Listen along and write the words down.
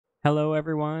Hello,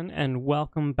 everyone, and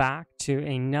welcome back to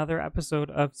another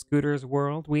episode of Scooter's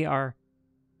World. We are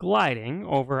gliding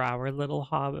over our little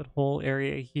hobbit hole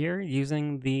area here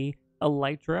using the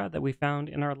elytra that we found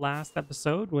in our last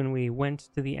episode when we went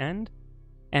to the end.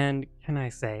 And can I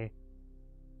say,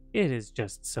 it is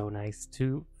just so nice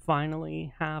to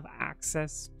finally have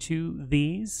access to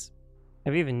these.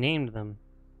 I've even named them.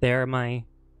 They're my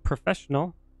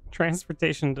professional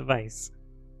transportation device.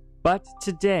 But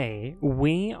today,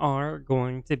 we are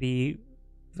going to be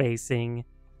facing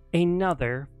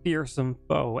another fearsome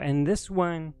foe. And this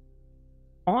one,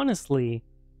 honestly,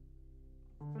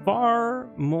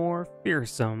 far more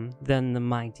fearsome than the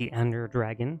mighty Ender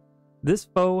Dragon. This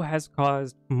foe has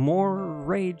caused more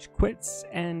rage quits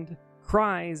and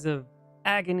cries of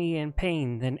agony and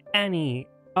pain than any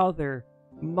other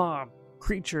mob,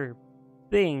 creature,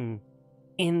 thing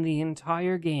in the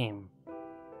entire game.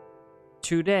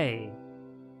 Today,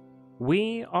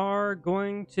 we are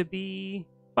going to be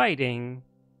fighting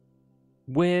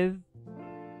with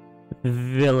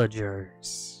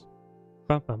villagers.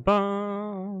 Bum, bum,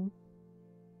 bum.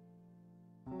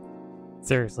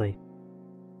 Seriously,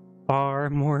 far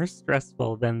more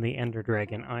stressful than the Ender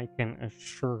Dragon, I can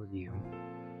assure you.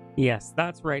 Yes,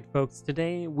 that's right, folks.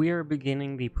 Today, we are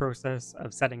beginning the process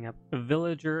of setting up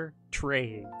villager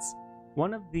trades.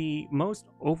 One of the most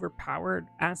overpowered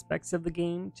aspects of the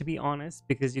game, to be honest,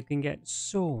 because you can get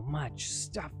so much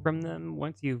stuff from them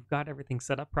once you've got everything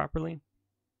set up properly.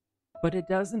 But it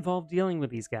does involve dealing with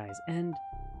these guys, and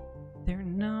they're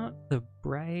not the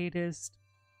brightest.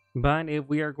 But if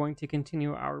we are going to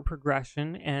continue our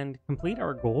progression and complete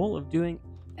our goal of doing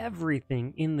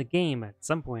everything in the game at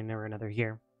some point or another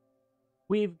here,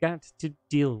 we've got to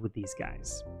deal with these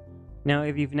guys. Now,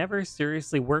 if you've never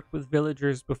seriously worked with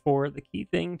villagers before, the key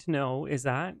thing to know is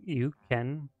that you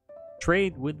can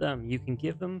trade with them. You can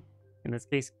give them, in this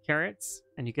case, carrots,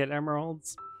 and you get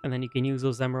emeralds, and then you can use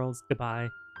those emeralds to buy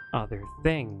other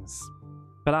things.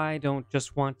 But I don't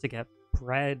just want to get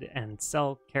bread and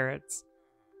sell carrots.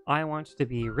 I want to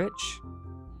be rich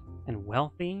and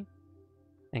wealthy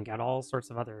and get all sorts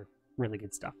of other really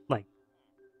good stuff, like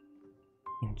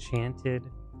enchanted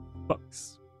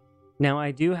books. Now,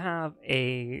 I do have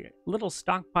a little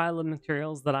stockpile of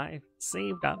materials that I've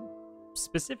saved up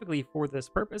specifically for this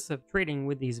purpose of trading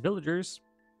with these villagers.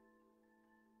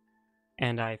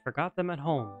 And I forgot them at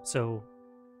home, so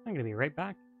I'm going to be right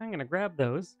back. I'm going to grab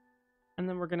those, and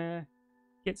then we're going to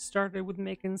get started with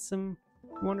making some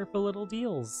wonderful little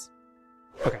deals.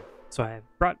 Okay, so I've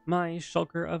brought my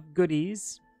shulker of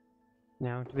goodies.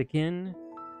 Now to begin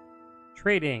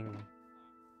trading.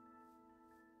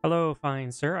 Hello,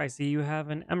 fine sir. I see you have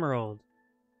an emerald.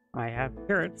 I have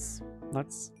carrots.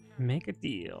 Let's make a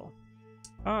deal.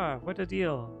 Ah, what a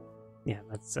deal. Yeah,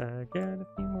 let's get a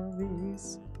few more of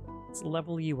these. Let's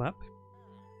level you up.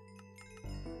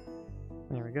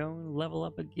 There we go. Level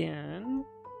up again.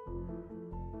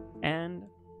 And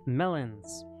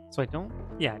melons. So I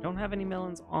don't have any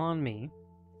melons on me.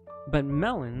 But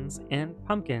melons and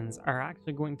pumpkins are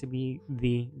actually going to be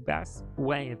the best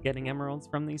way of getting emeralds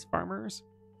from these farmers,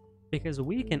 because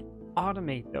we can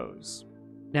automate those.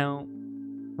 Now,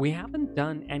 we haven't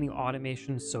done any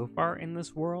automation so far in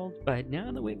this world, but now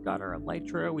that we've got our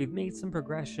elytra, we've made some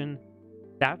progression.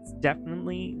 That's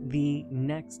definitely the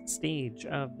next stage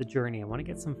of the journey. I want to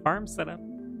get some farms set up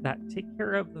that take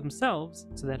care of themselves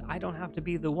so that I don't have to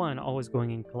be the one always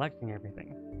going and collecting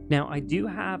everything. Now, I do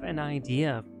have an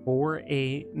idea for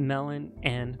a melon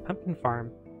and pumpkin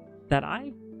farm that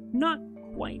I've not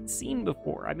quite seen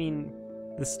before. I mean,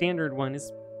 the standard one is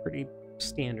pretty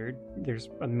standard. There's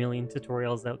a million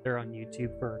tutorials out there on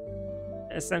YouTube for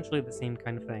essentially the same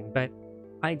kind of thing. But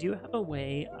I do have a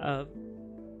way of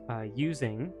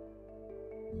using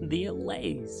the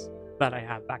Allays that I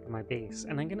have back in my base.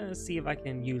 And I'm going to see if I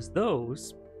can use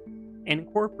those and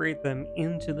incorporate them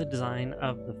into the design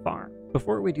of the farm.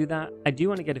 Before we do that, I do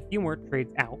want to get a few more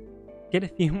trades out. Get a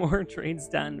few more trades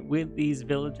done with these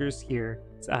villagers here.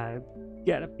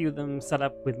 Get a few of them set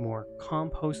up with more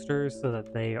composters so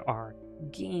that they are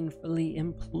gainfully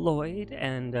employed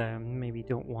and maybe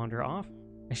don't wander off.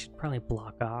 I should probably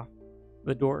block off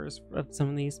the doors of some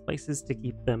of these places to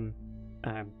keep them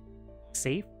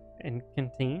safe and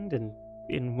contained and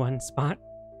in one spot.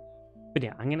 But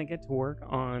yeah, I'm going to get to work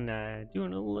on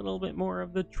doing a little bit more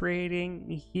of the trading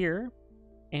here.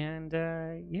 And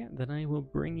yeah, then I will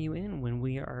bring you in when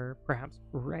we are perhaps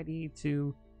ready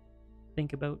to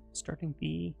think about starting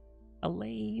the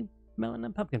Allay melon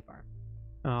and pumpkin farm.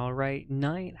 All right,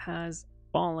 night has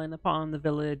fallen upon the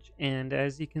village, and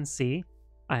as you can see,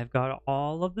 I've got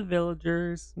all of the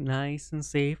villagers nice and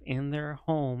safe in their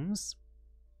homes.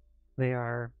 They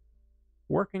are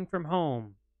working from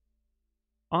home,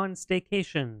 on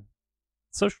staycation,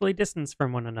 socially distanced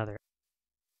from one another.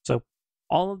 So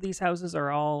all of these houses are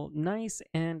all nice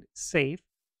and safe,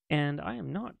 and I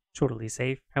am not totally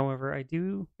safe. However, I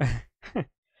do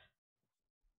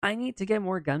I need to get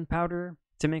more gunpowder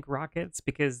to make rockets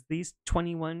because these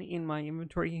 21 in my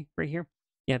inventory right here,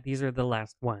 yeah, these are the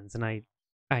last ones, and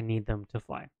I need them to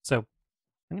fly. So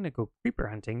I'm gonna go creeper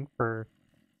hunting for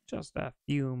just a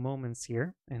few moments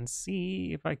here and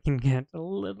see if I can get a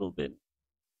little bit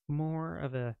more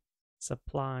of a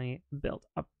supply built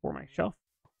up for my shelf.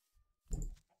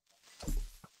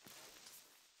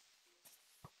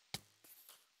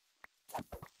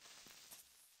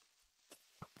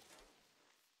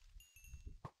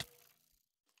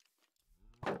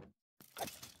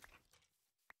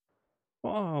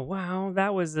 Oh, wow,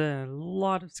 that was a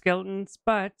lot of skeletons,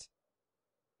 but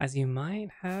as you might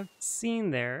have seen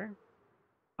there,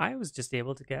 I was just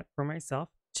able to get for myself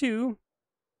 2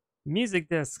 music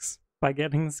discs by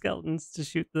getting the skeletons to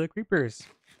shoot the creepers.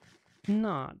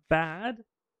 Not bad.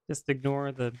 Just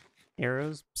ignore the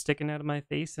arrows sticking out of my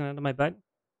face and out of my butt.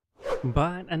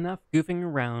 But enough goofing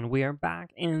around. We are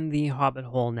back in the Hobbit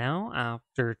hole now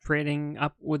after trading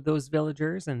up with those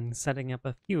villagers and setting up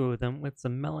a few of them with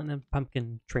some melon and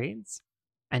pumpkin trades.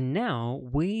 And now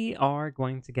we are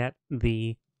going to get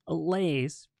the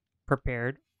Allays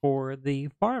prepared for the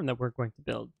farm that we're going to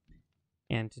build.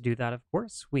 And to do that, of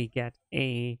course, we get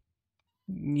a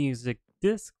music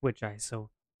disc, which I so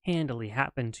handily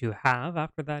happen to have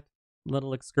after that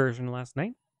little excursion last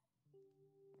night.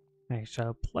 I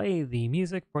shall play the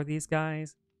music for these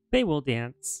guys. They will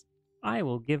dance. I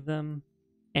will give them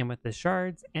amethyst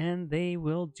shards, and they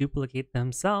will duplicate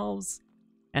themselves.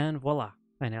 And voila,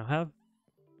 I now have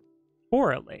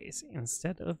 4 Allays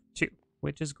instead of 2,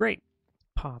 which is great.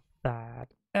 Pop that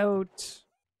out.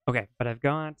 Okay, but I've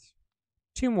got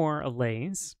 2 more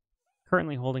Allays,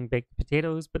 currently holding baked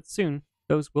potatoes, but soon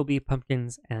those will be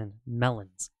pumpkins and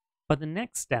melons. But the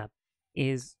next step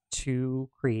is to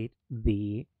create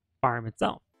the farm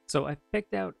itself. So I've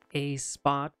picked out a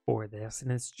spot for this,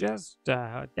 and it's just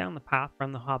down the path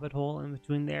from the Hobbit hole in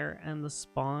between there and the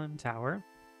spawn tower.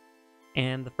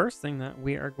 And the first thing that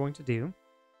we are going to do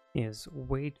is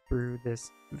wade through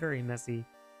this very messy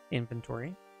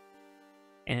inventory,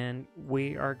 and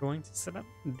we are going to set up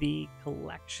the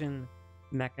collection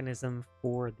mechanism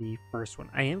for the first one.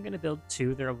 I am going to build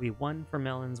 2. There will be 1 for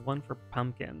melons, 1 for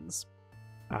pumpkins.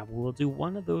 We'll do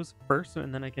one of those first,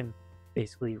 and then I can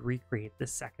basically recreate the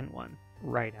second one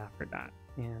right after that.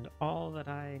 And all that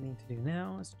I need to do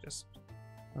now is just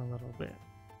a little bit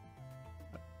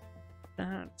of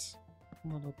that,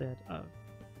 a little bit of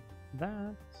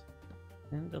that,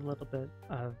 and a little bit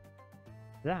of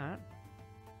that,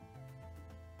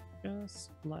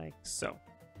 just like so.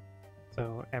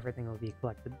 So everything will be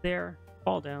collected there,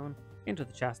 fall down into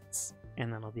the chests,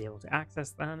 and then I'll be able to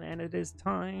access them, and it is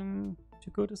time to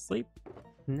go to sleep.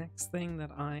 Next thing that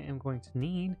I am going to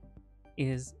need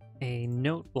is a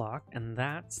note block, and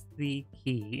that's the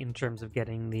key in terms of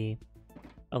getting the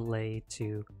Allay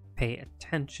to pay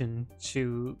attention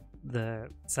to the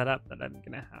setup that I'm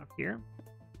gonna have here.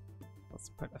 Let's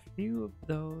put a few of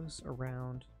those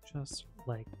around just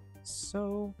like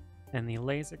so, and the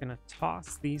Allays are gonna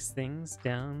toss these things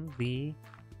down the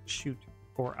chute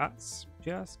for us.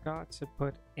 Just got to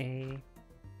put a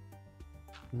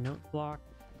note block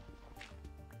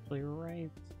right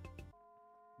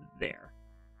there.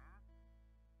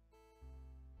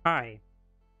 Hi.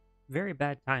 Very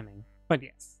bad timing. But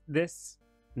yes, this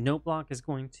note block is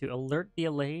going to alert the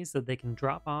Allays that they can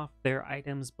drop off their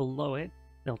items below it.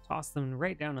 They'll toss them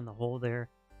right down in the hole there,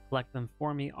 collect them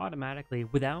for me automatically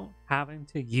without having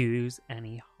to use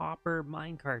any hopper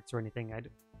minecarts or anything.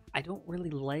 I don't really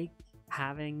like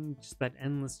having just that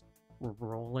endless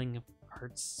rolling of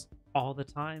carts all the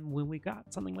time when we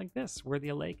got something like this where the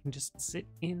Allay can just sit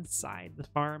inside the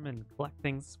farm and collect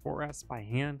things for us by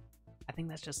hand. I think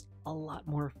that's just a lot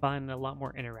more fun, a lot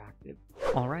more interactive.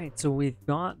 All right, so we've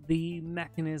got the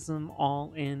mechanism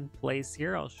all in place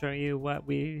here. I'll show you what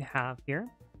we have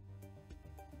here.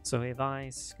 So if I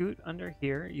scoot under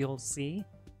here, you'll see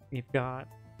we've got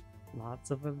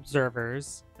lots of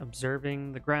observers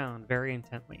observing the ground very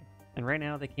intently. And right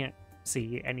now they can't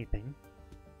see anything,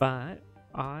 but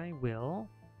I will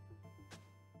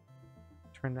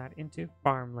turn that into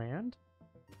farmland.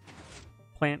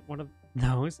 Plant one of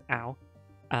those. Ow.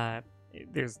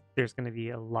 There's going to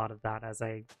be a lot of that as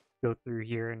I go through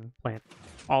here and plant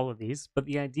all of these. But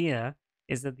the idea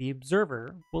is that the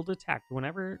observer will detect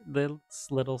whenever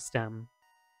this little stem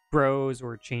grows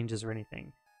or changes or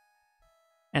anything.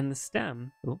 And the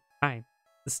stem, the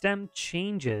stem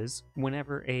changes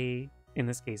whenever in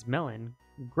this case, melon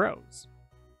grows.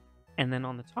 And then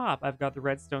on the top, I've got the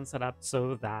redstone set up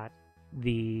so that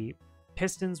the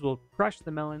pistons will crush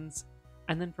the melons,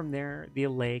 and then from there, the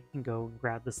Allay can go and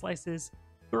grab the slices,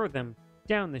 throw them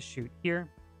down the chute here,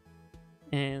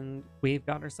 and we've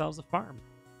got ourselves a farm.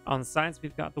 On the sides,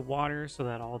 we've got the water so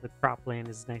that all the cropland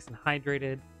is nice and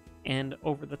hydrated, and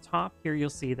over the top here, you'll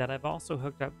see that I've also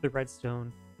hooked up the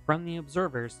redstone from the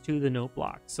observers to the note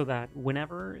block so that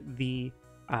whenever the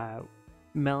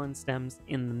melon stems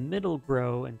in the middle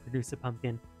grow and produce a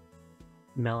pumpkin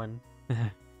melon,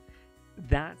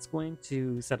 that's going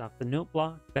to set off the note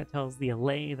block that tells the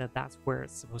Allay that that's where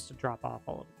it's supposed to drop off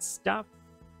all of its stuff.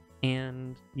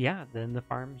 And yeah, then the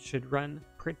farm should run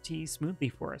pretty smoothly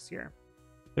for us here.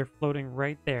 They're floating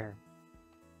right there.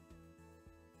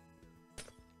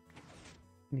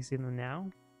 Can you see them now?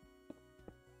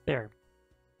 There.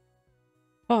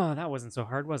 Oh, that wasn't so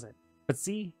hard, was it? But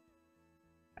see,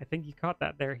 I think he caught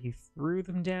that there. He threw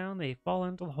them down, they fall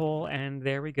into the hole, and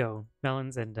there we go.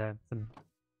 Melons and some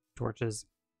torches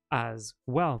as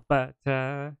well. But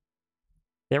there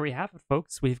we have it,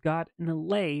 folks. We've got an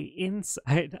Allay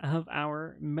inside of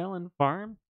our melon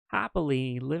farm,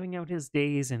 happily living out his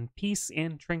days in peace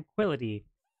and tranquility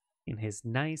in his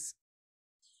nice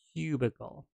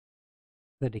cubicle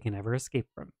that he can never escape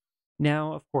from.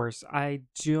 Now, of course, I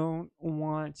don't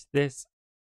want this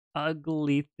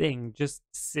ugly thing just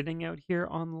sitting out here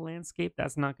on the landscape.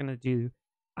 That's not going to do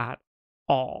at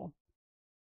all.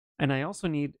 And I also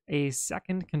need a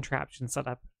second contraption set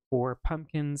up for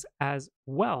pumpkins as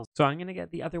well. So I'm going to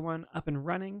get the other one up and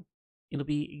running. It'll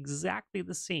be exactly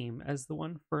the same as the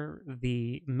one for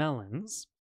the melons.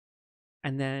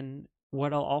 And then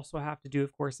what I'll also have to do,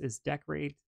 of course, is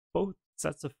decorate both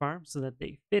sets of farms so that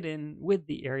they fit in with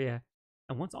the area.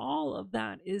 And once all of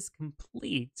that is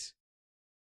complete,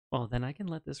 well, then I can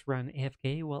let this run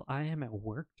AFK while I am at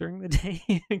work during the day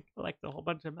and collect a whole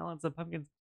bunch of melons and pumpkins.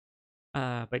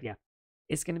 But yeah,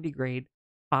 it's going to be great.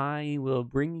 I will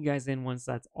bring you guys in once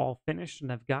that's all finished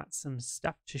and I've got some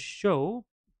stuff to show.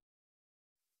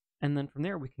 And then from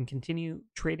there, we can continue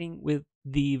trading with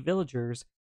the villagers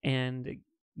and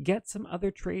get some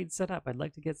other trades set up. I'd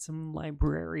like to get some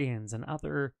librarians and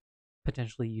other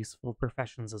potentially useful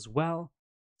professions as well.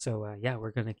 So yeah,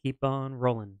 we're going to keep on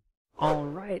rolling. All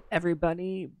right,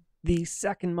 everybody. The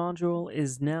second module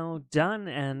is now done,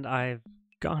 and I've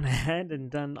gone ahead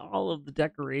and done all of the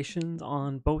decorations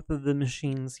on both of the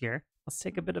machines here. Let's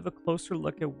take a bit of a closer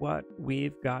look at what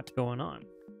we've got going on.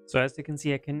 So as you can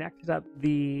see, I connected up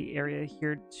the area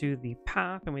here to the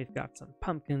path, and we've got some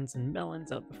pumpkins and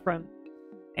melons out the front.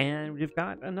 And we've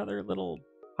got another little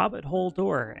hobbit hole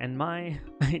door. And my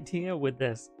idea with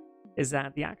this is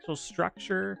that the actual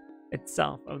structure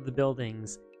itself of the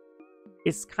buildings,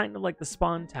 it's kind of like the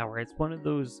spawn tower. It's one of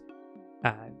those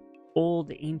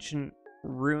old, ancient,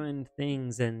 ruined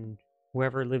things, and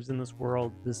whoever lives in this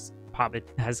world, this hobbit,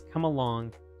 has come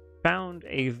along, found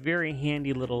a very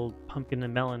handy little pumpkin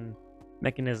and melon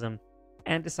mechanism,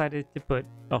 and decided to put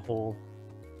a hole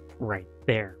right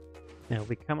there. Now, if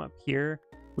we come up here,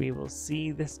 we will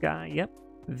see this guy, yep,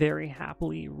 very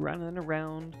happily running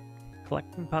around,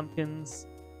 collecting pumpkins,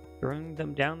 throwing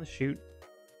them down the chute.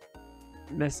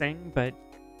 Missing, but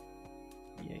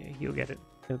yeah, he'll get it.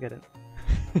 He'll get it.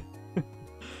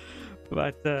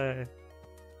 But there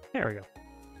we go.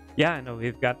 Yeah, no,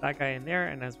 we've got that guy in there,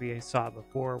 and as we saw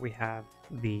before, we have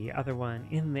the other one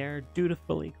in there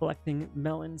dutifully collecting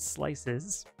melon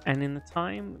slices. And in the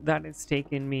time that it's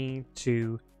taken me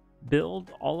to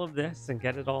build all of this and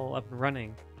get it all up and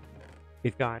running,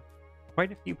 we've got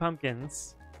quite a few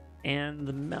pumpkins, and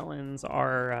the melons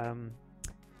are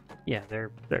yeah,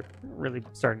 they're really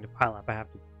starting to pile up. I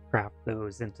have to craft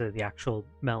those into the actual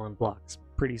melon blocks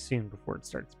pretty soon before it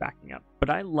starts backing up.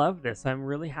 But I love this. I'm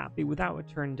really happy with how it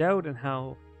turned out and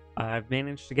how I've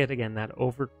managed to get, again, that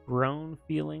overgrown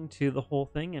feeling to the whole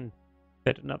thing and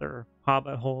fit another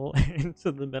hobbit hole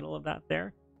into the middle of that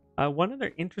there. One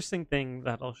other interesting thing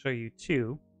that I'll show you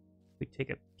too, we take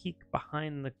a peek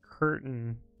behind the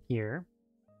curtain here.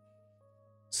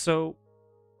 So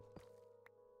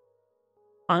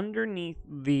underneath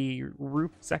the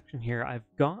roof section here, I've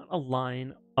got a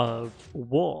line of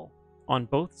wool on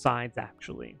both sides,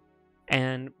 actually.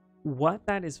 And what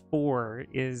that is for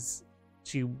is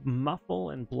to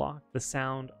muffle and block the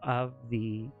sound of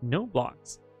the note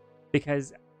blocks.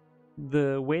 Because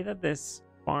the way that this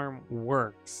farm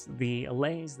works, the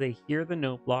Allays, they hear the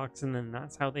note blocks, and then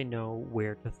that's how they know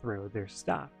where to throw their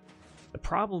stuff. The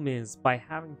problem is, by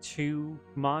having two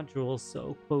modules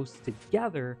so close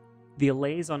together, the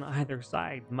Allays on either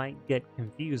side might get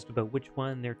confused about which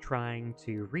one they're trying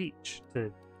to reach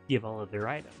to give all of their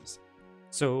items.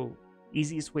 So,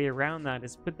 easiest way around that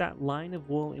is put that line of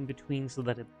wool in between so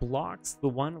that it blocks the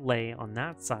one Allay on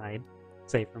that side,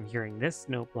 say from hearing this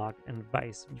note block, and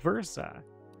vice versa.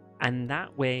 And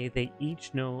that way they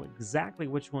each know exactly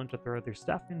which one to throw their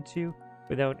stuff into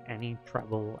without any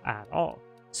trouble at all.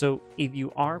 So if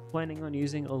you are planning on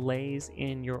using Allays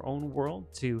in your own world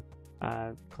to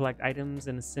collect items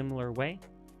in a similar way,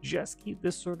 just keep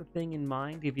this sort of thing in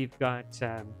mind. If you've got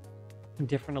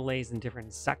different Allays in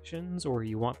different sections, or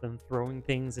you want them throwing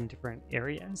things in different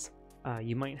areas,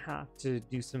 you might have to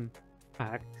do some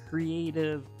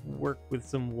creative work with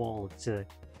some wool to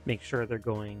make sure they're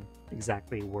going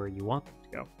exactly where you want them to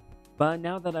go. But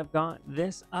now that I've got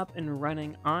this up and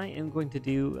running, I am going to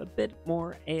do a bit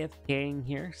more AFKing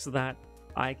here so that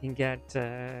I can get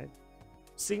a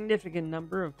significant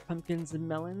number of pumpkins and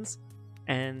melons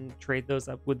and trade those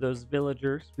up with those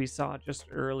villagers we saw just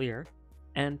earlier.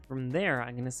 And from there,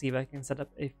 I'm going to see if I can set up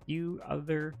a few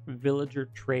other villager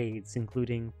trades,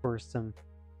 including for some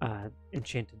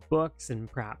enchanted books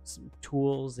and perhaps some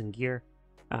tools and gear.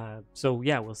 So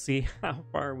yeah, we'll see how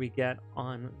far we get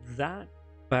on that.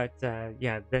 But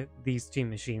yeah, these two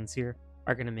machines here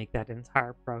are going to make that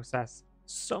entire process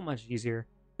so much easier.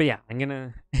 But yeah, I'm going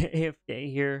to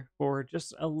AFK here for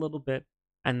just a little bit,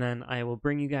 and then I will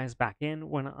bring you guys back in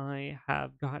when I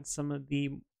have got some of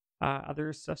the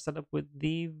other stuff set up with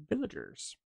the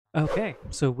villagers. Okay,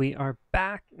 so we are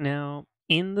back now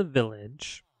in the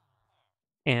village.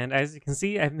 And as you can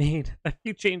see, I've made a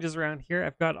few changes around here.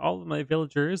 I've got all of my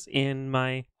villagers in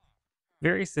my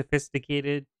very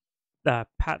sophisticated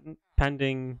patent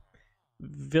pending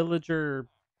villager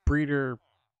breeder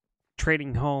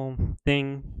trading home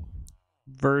thing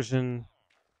version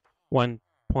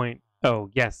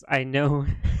 1.0. Yes, I know.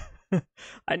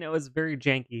 I know it's very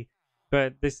janky,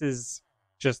 but this is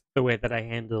just the way that I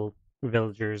handle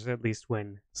villagers, at least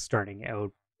when starting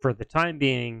out. For the time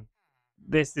being,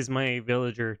 this is my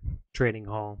villager trading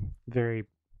hall. Very,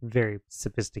 very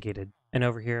sophisticated. And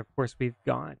over here, of course, we've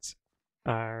got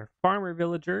our farmer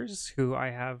villagers, who I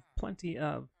have plenty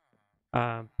of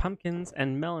pumpkins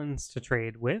and melons to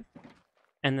trade with.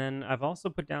 And then I've also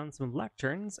put down some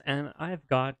lecterns, and I've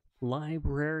got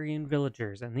librarian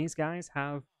villagers. And these guys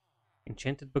have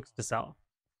enchanted books to sell.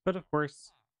 But of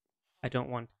course, I don't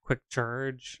want quick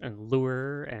charge and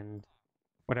lure and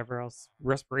whatever else.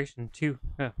 Respiration too.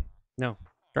 No,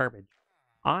 garbage.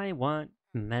 I want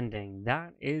mending.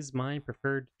 That is my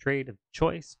preferred trade of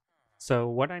choice. So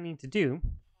what I need to do,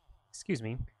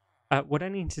 what I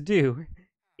need to do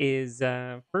is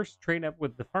first trade up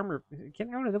with the farmer. Get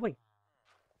out of the way.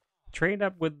 Trade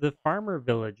up with the farmer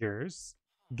villagers,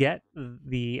 get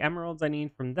the emeralds I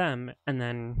need from them, and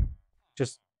then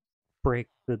just break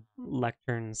the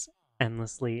lecterns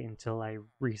endlessly until I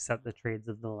reset the trades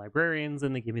of the librarians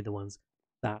and they give me the ones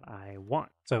that I want.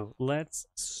 So let's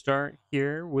start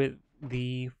here with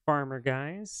the farmer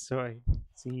guys. So I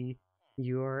see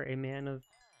you're a man of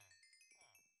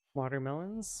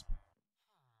watermelons.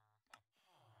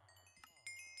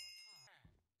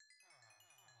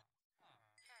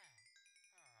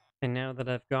 And now that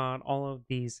I've got all of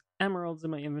these emeralds in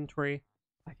my inventory,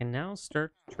 I can now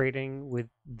start trading with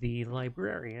the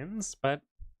librarians. But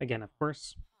again, of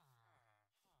course,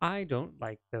 I don't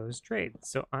like those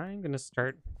trades. So I'm going to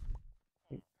start...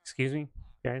 Excuse me,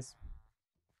 guys.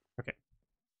 Okay.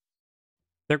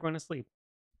 They're going to sleep.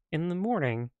 In the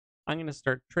morning, I'm going to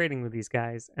start trading with these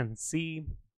guys and see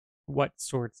what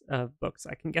sorts of books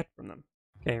I can get from them.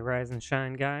 Okay, rise and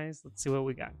shine, guys. Let's see what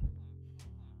we got.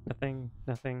 Nothing,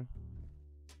 nothing.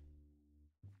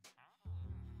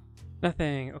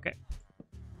 Nothing. Okay.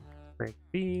 Break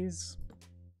these.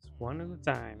 Just one at a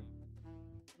time.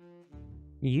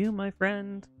 You, my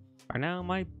friend, are now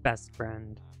my best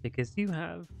friend because you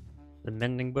have the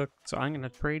mending book. So I'm going to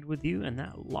trade with you, and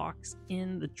that locks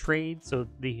in the trade so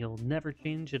that he'll never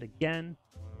change it again.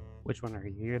 Which one are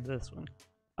you? You're this one.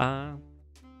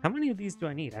 How many of these do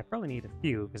I need? I probably need a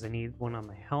few because I need one on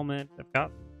my helmet. I've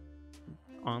got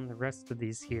on the rest of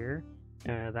these here.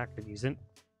 That could use it.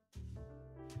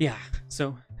 Yeah,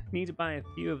 so I need to buy a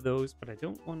few of those, but I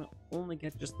don't want to only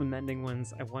get just the mending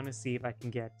ones. I want to see if I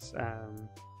can get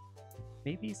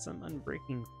maybe some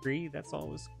unbreaking 3. That's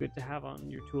always good to have on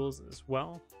your tools as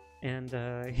well. And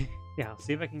yeah, I'll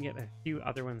see if I can get a few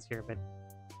other ones here, but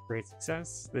great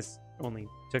success. This only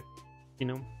took,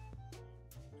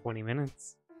 20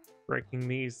 minutes breaking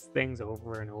these things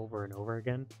over and over and over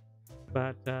again.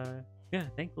 But yeah,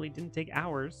 thankfully it didn't take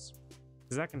hours,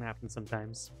 because that can happen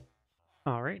sometimes.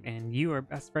 All right, and you are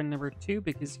best friend number 2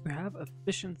 because you have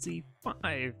efficiency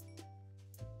 5.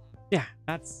 Yeah,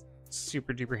 that's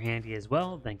super duper handy as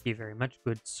well. Thank you very much,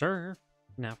 good sir.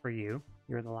 Now for you,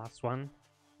 you're the last one.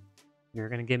 You're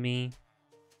gonna give me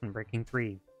Unbreaking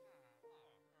 3.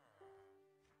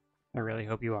 I really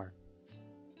hope you are.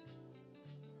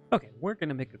 Okay, we're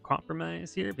gonna make a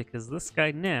compromise here because this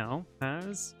guy now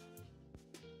has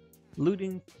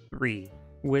Looting 3,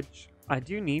 which I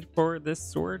do need for this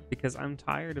sword because I'm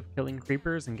tired of killing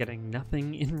creepers and getting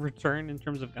nothing in return in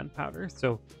terms of gunpowder,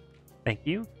 so thank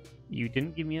you. You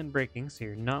didn't give me Unbreaking, so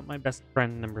you're not my best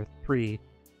friend number 3,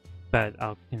 but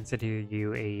I'll consider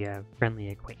you a friendly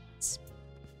acquaintance.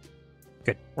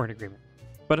 Good, we're in agreement.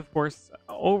 But of course,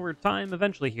 over time,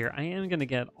 eventually here, I am going to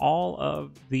get all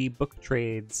of the book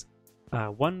trades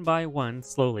one by one,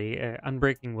 slowly.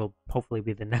 Unbreaking will hopefully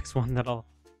be the next one that I'll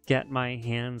get my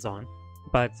hands on.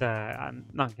 But I'm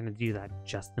not going to do that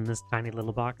just in this tiny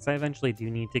little box. I eventually do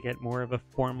need to get more of a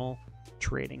formal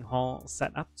trading hall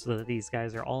set up so that these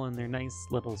guys are all in their nice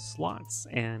little slots.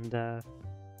 And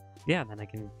yeah, then I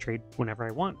can trade whenever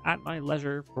I want at my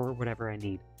leisure for whatever I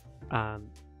need.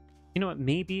 You know what?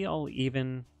 Maybe I'll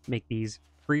even make these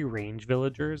free range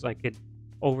villagers. I could,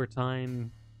 over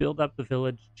time, build up the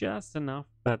village just enough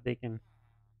that they can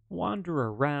wander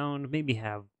around, maybe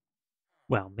have,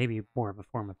 well, maybe more of a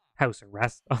form of house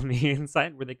arrest on the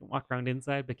inside where they can walk around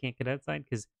inside but can't get outside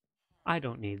because I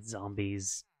don't need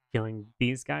zombies killing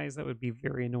these guys. That would be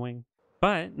very annoying.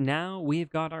 But now we've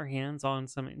got our hands on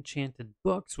some enchanted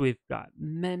books. We've got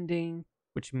mending,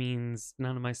 which means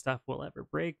none of my stuff will ever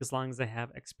break as long as I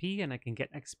have XP, and I can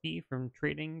get XP from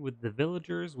trading with the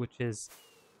villagers, which is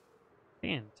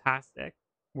fantastic.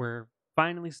 We're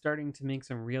finally starting to make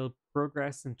some real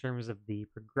progress in terms of the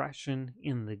progression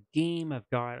in the game. I've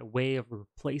got a way of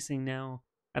replacing now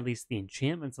at least the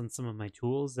enchantments on some of my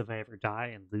tools if I ever die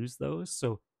and lose those.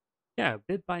 So yeah,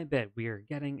 bit by bit, we are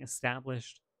getting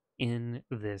established in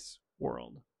this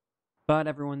world. But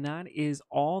everyone, that is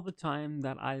all the time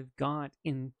that I've got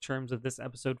in terms of this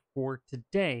episode for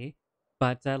today.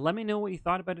 But let me know what you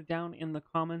thought about it down in the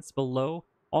comments below.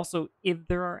 Also, if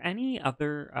there are any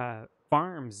other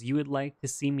farms you would like to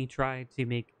see me try to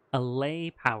make Allay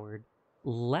powered,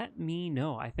 let me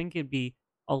know. I think it'd be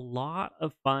a lot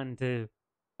of fun to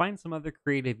find some other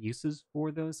creative uses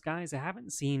for those guys. I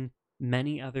haven't seen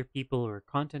many other people or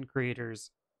content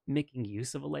creators making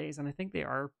use of Allays, and I think they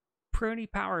are pretty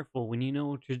powerful when you know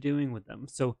what you're doing with them.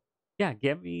 So yeah,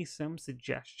 give me some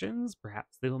suggestions.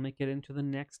 Perhaps they will make it into the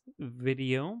next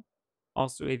video.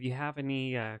 Also, if you have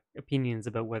any opinions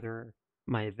about whether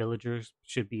my villagers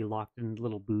should be locked in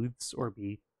little booths or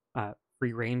be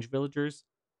free range villagers,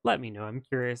 let me know. I'm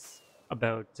curious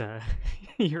about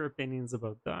your opinions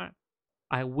about that.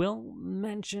 I will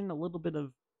mention a little bit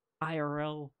of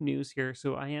IRL news here.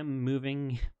 So I am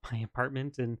moving my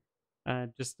apartment in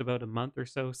just about a month or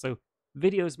so. So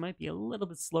videos might be a little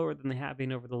bit slower than they have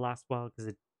been over the last while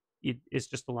because it's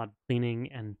just a lot of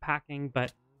cleaning and packing.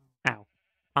 But ow,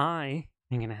 I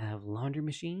am going to have laundry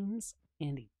machines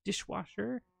and a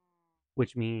dishwasher,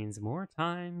 which means more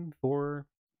time for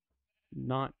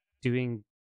not doing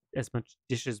as much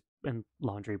dishes and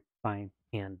laundry by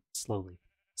hand slowly.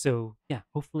 So yeah,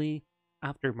 hopefully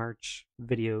after March,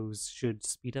 videos should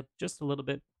speed up just a little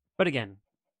bit. But again,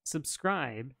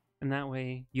 subscribe, and that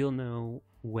way you'll know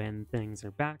when things are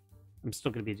back. I'm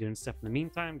still going to be doing stuff in the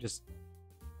meantime, just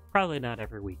probably not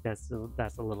every week. That's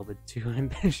a little bit too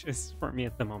ambitious for me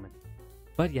at the moment.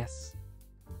 But yes,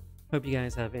 hope you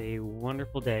guys have a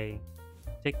wonderful day.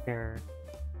 Take care,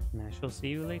 and I shall see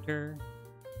you later.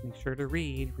 Make sure to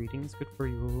read. Reading is good for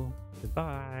you.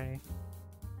 Goodbye.